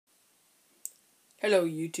Hello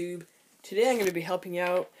YouTube. Today I'm going to be helping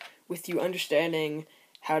out with you understanding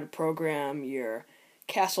how to program your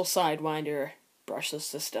Castle Sidewinder brushless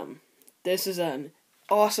system. This is an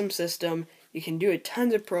awesome system. You can do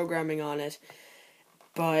tons of programming on it,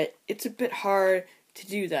 but it's a bit hard to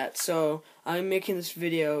do that. So I'm making this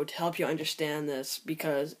video to help you understand this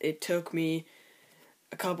because it took me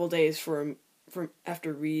a couple days from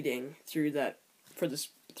after reading through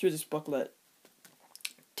this booklet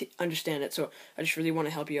to understand it. So I just really want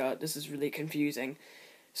to help you out. This is really confusing.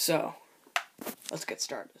 So let's get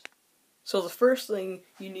started. So the first thing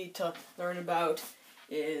you need to learn about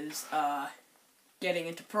is getting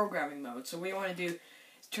into programming mode. So what you want to do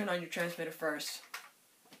is turn on your transmitter first.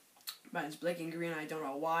 Mine's blinking green, I don't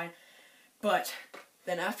know why. But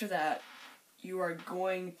then after that, you are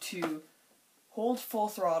going to hold full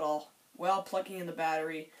throttle while plugging in the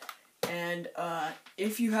battery. And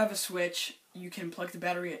if you have a switch, you can plug the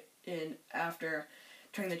battery in after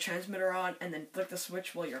turning the transmitter on and then flick the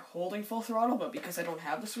switch while you're holding full throttle. But because I don't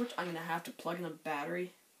have the switch, I'm going to have to plug in the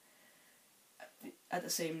battery at the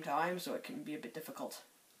same time, so it can be a bit difficult.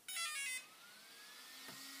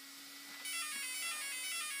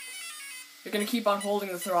 You're going to keep on holding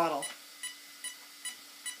the throttle.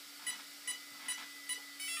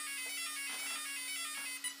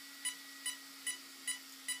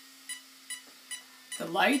 The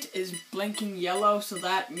light is blinking yellow, so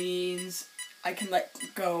that means I can let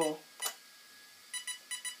go.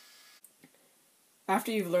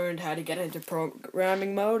 After you've learned how to get into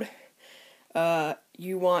programming mode,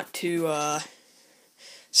 you want to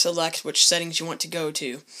select which settings you want to go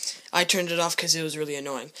to. I turned it off because it was really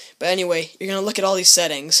annoying. But anyway, you're going to look at all these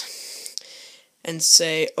settings and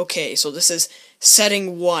say, okay, so this is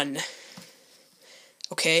setting 1.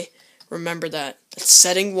 Okay, remember that. It's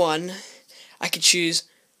setting 1. I could choose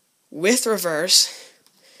with reverse,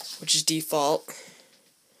 which is default,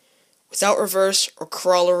 without reverse, or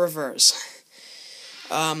crawler reverse.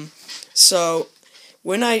 So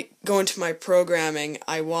when I go into my programming,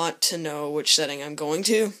 I want to know which setting I'm going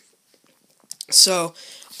to. So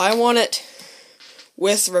I want it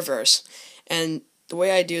with reverse. And the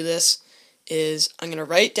way I do this is I'm going to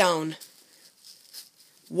write down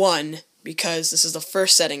 1 because this is the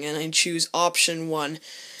first setting, and I choose option 1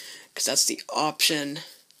 because that's the option.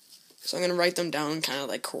 So I'm going to write them down kind of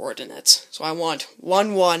like coordinates. So I want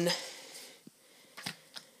 1, 1.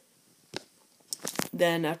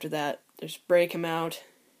 Then after that, there's break amount.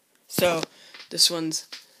 So this one's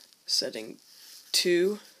setting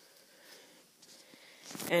 2.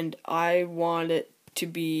 And I want it to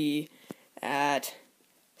be at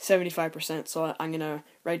 75%. So I'm going to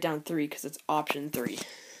write down 3 because it's option 3.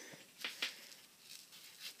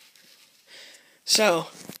 So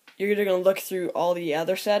you're going to look through all the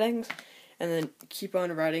other settings and then keep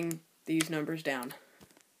on writing these numbers down.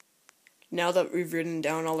 Now that we've written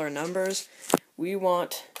down all our numbers, we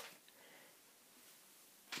want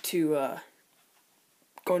to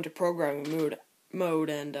go into programming mode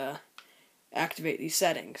and activate these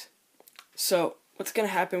settings. So what's going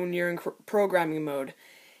to happen when you're in programming mode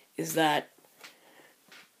is that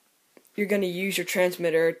you're going to use your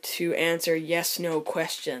transmitter to answer yes/no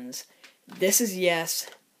questions. This is yes,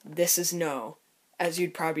 this is no, as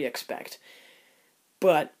you'd probably expect.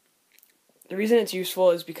 But the reason it's useful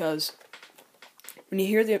is because when you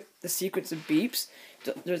hear the sequence of beeps,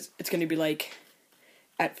 it's going to be like,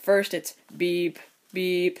 at first it's beep,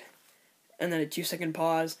 beep, and then a 2-second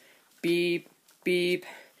pause, beep, beep,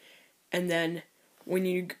 and then when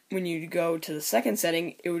you go to the second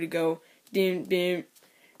setting, it would go dim, dim,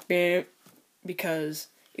 bim, because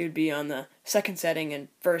it would be on the second setting and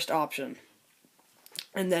first option.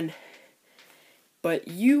 And then, but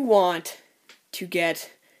you want to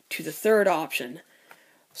get to the third option.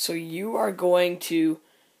 So you are going to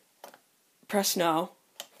press no,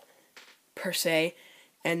 per se,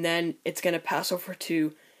 and then it's going to pass over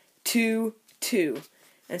to 2, 2.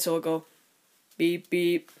 And so it'll go beep,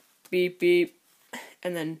 beep, beep, beep,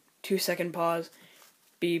 and then 2-second pause,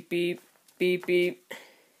 beep, beep, beep, beep,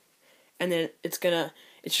 and then it's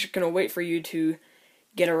just gonna wait for you to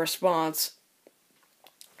get a response,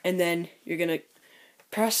 and then you're gonna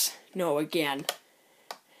press no again,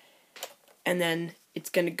 and then it's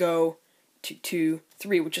gonna go to 2,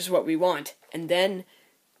 3, which is what we want, and then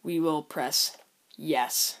we will press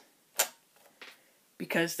yes,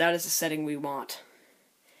 because that is the setting we want.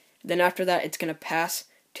 Then after that, it's gonna pass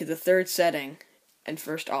to the third setting and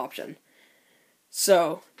first option.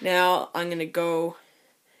 So now I'm gonna go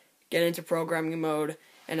get into programming mode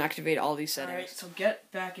and activate all these settings. Alright, so get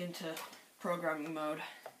back into programming mode.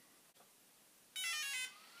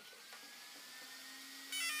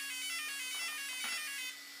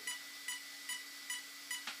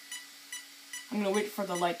 I'm going to wait for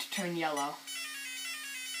the light to turn yellow.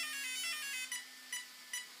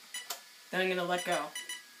 Then I'm going to let go.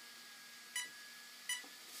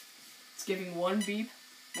 It's giving one beep,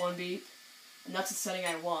 and that's the setting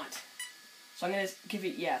I want. So I'm going to give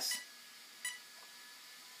it yes.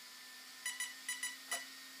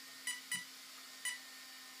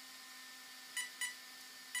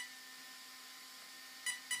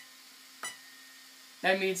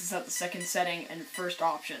 That means it's at the second setting and first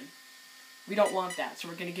option. We don't want that, so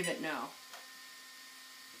we're going to give it no.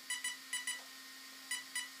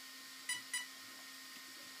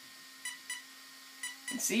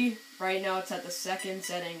 And see, right now it's at the second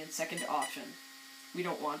setting and second option. We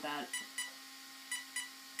don't want that.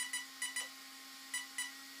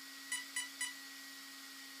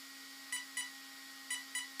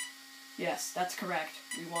 Yes, that's correct.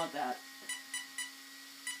 We want that.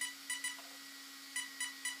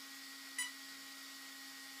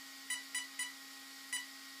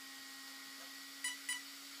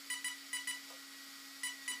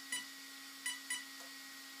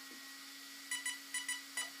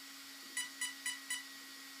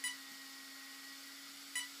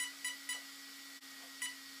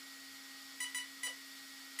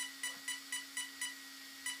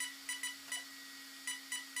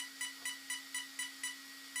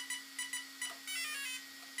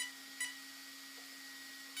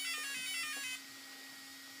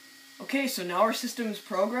 Okay, so now our system is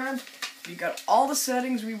programmed. We got all the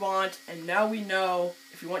settings we want, and now we know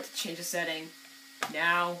if we want to change a setting,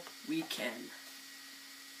 now we can.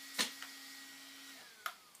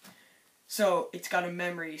 So it's got a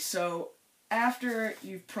memory. So after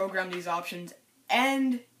you've programmed these options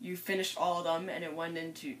and you've finished all of them and it went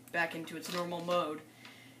back into its normal mode,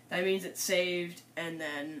 that means it's saved, and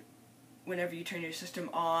then whenever you turn your system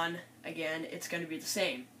on again, it's going to be the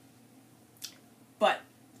same. But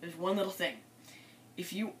there's one little thing.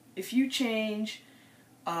 If you change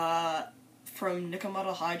from nickel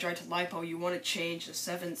metal hydride to lipo, you want to change the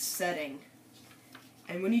 7th setting.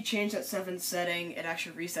 And when you change that 7th setting, it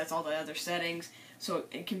actually resets all the other settings. So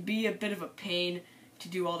it can be a bit of a pain to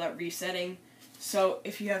do all that resetting. So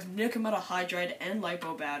if you have nickel metal hydride and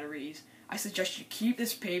lipo batteries, I suggest you keep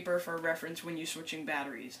this paper for reference when you're switching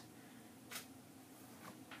batteries.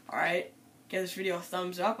 Alright, give this video a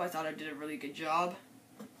thumbs up. I thought I did a really good job.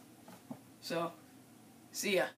 So, see ya.